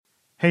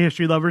Hey,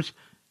 history lovers.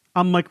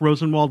 I'm Mike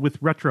Rosenwald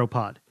with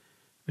Retropod,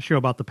 a show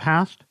about the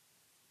past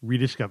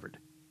rediscovered.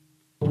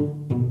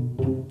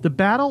 The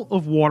Battle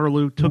of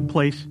Waterloo took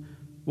place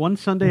one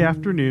Sunday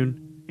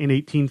afternoon in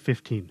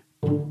 1815.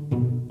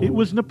 It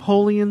was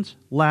Napoleon's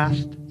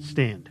last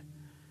stand,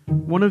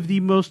 one of the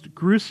most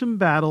gruesome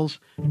battles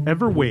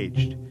ever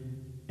waged,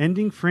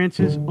 ending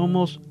France's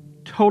almost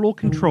total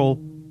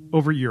control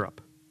over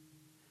Europe.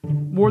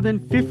 More than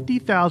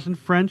 50,000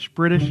 French,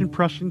 British, and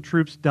Prussian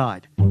troops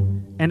died,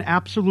 an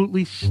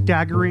absolutely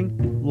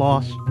staggering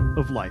loss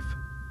of life.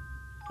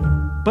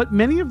 But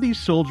many of these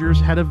soldiers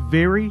had a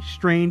very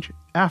strange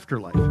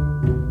afterlife.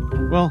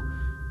 Well,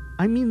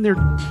 I mean their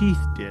teeth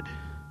did.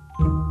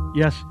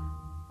 Yes,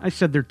 I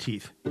said their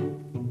teeth.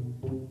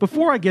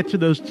 Before I get to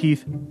those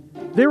teeth,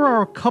 there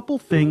are a couple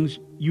things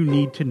you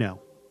need to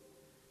know.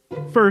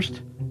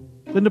 First,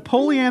 the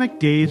Napoleonic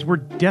days were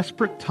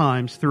desperate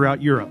times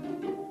throughout Europe.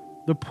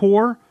 The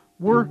poor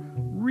were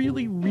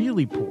really,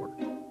 really poor.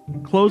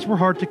 Clothes were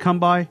hard to come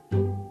by,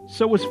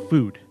 so was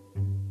food.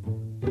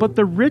 But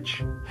the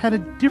rich had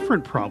a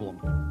different problem: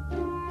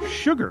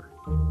 sugar.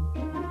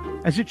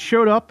 As it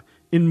showed up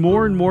in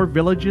more and more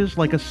villages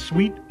like a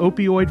sweet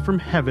opioid from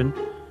heaven,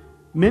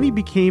 many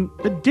became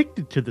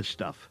addicted to the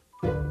stuff.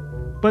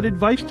 But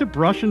advice to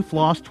brush and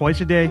floss twice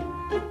a day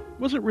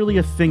wasn't really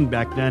a thing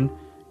back then,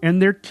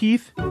 and their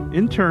teeth,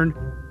 in turn,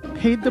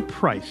 paid the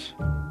price,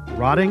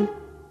 rotting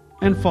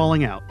and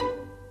falling out.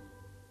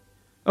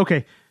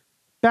 Okay,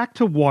 back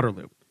to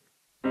Waterloo.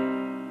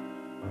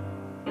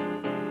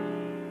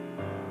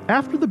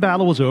 After the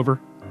battle was over,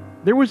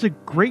 there was a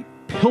great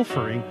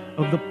pilfering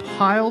of the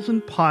piles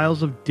and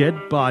piles of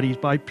dead bodies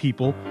by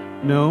people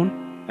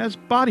known as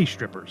body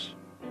strippers.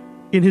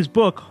 In his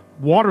book,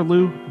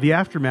 Waterloo, The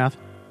Aftermath,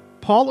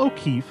 Paul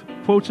O'Keefe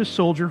quotes a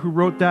soldier who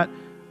wrote that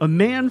a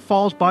man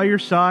falls by your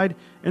side,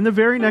 and the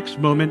very next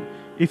moment,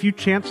 if you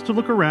chance to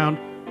look around,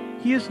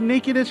 he is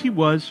naked as he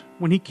was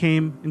when he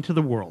came into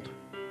the world.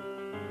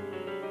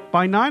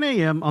 By 9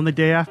 a.m. on the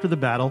day after the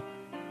battle,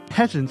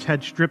 peasants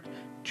had stripped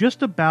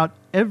just about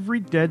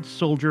every dead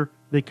soldier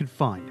they could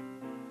find.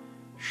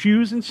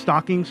 Shoes and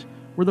stockings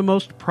were the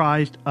most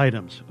prized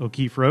items,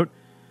 O'Keefe wrote,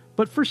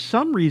 but for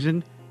some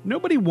reason,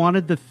 nobody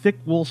wanted the thick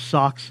wool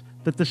socks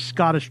that the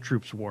Scottish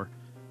troops wore.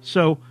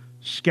 So,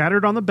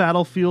 scattered on the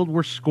battlefield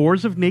were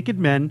scores of naked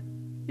men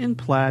in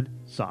plaid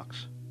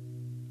socks.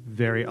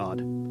 Very odd.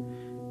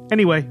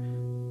 Anyway,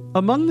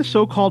 among the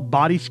so-called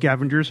body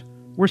scavengers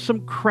were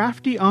some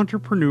crafty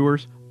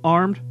entrepreneurs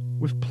armed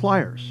with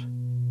pliers.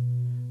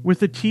 With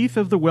the teeth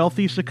of the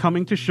wealthy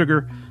succumbing to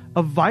sugar,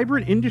 a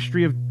vibrant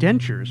industry of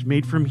dentures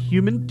made from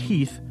human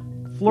teeth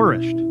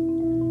flourished.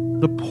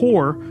 The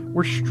poor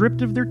were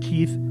stripped of their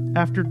teeth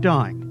after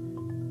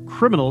dying.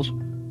 Criminals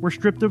were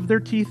stripped of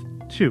their teeth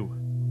too.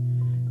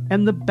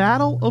 And the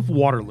Battle of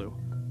Waterloo,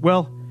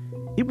 well,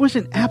 it was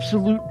an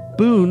absolute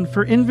boon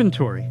for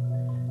inventory.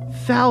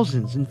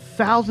 Thousands and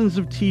thousands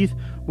of teeth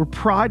were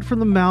pried from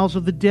the mouths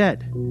of the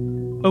dead.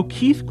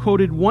 O'Keefe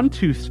quoted one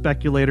tooth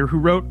speculator who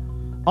wrote,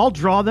 "I'll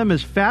draw them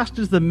as fast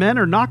as the men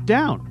are knocked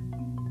down."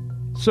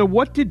 So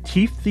what did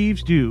teeth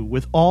thieves do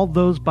with all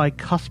those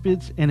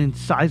bicuspids and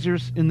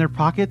incisors in their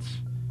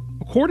pockets?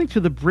 According to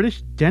the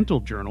British Dental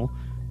Journal,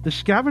 the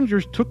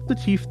scavengers took the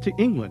teeth to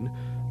England,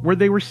 where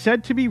they were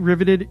said to be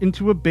riveted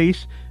into a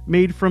base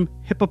made from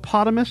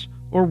hippopotamus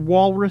or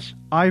walrus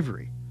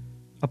ivory,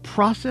 a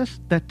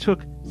process that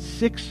took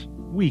 6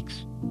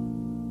 weeks.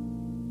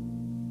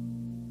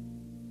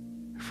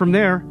 From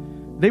there,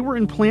 they were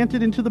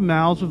implanted into the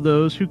mouths of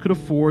those who could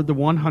afford the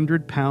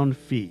 100-pound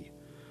fee.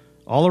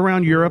 All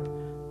around Europe,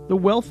 the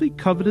wealthy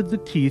coveted the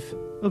teeth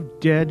of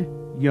dead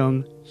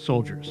young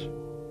soldiers.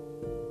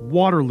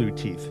 Waterloo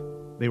teeth,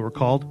 they were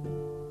called.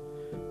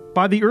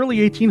 By the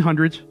early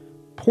 1800s,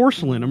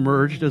 porcelain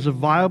emerged as a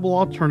viable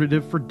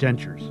alternative for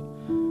dentures.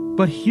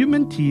 But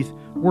human teeth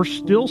were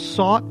still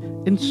sought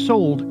and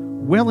sold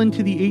well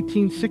into the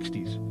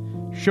 1860s,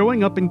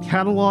 showing up in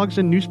catalogs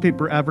and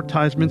newspaper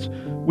advertisements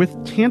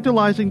with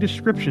tantalizing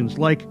descriptions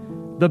like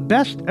 "the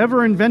best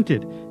ever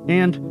invented"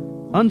 and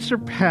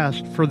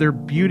 "unsurpassed for their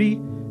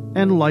beauty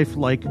and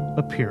lifelike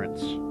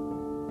appearance."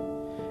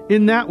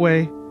 In that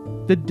way,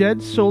 the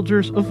dead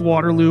soldiers of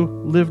Waterloo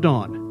lived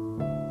on,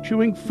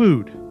 chewing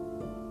food,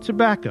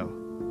 tobacco,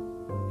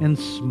 and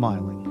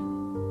smiling.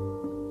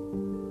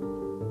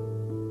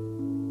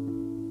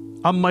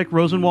 I'm Mike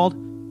Rosenwald.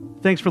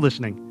 Thanks for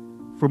listening.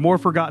 For more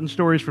forgotten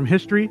stories from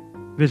history,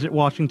 visit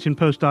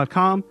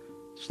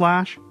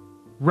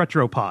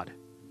WashingtonPost.com/Retropod.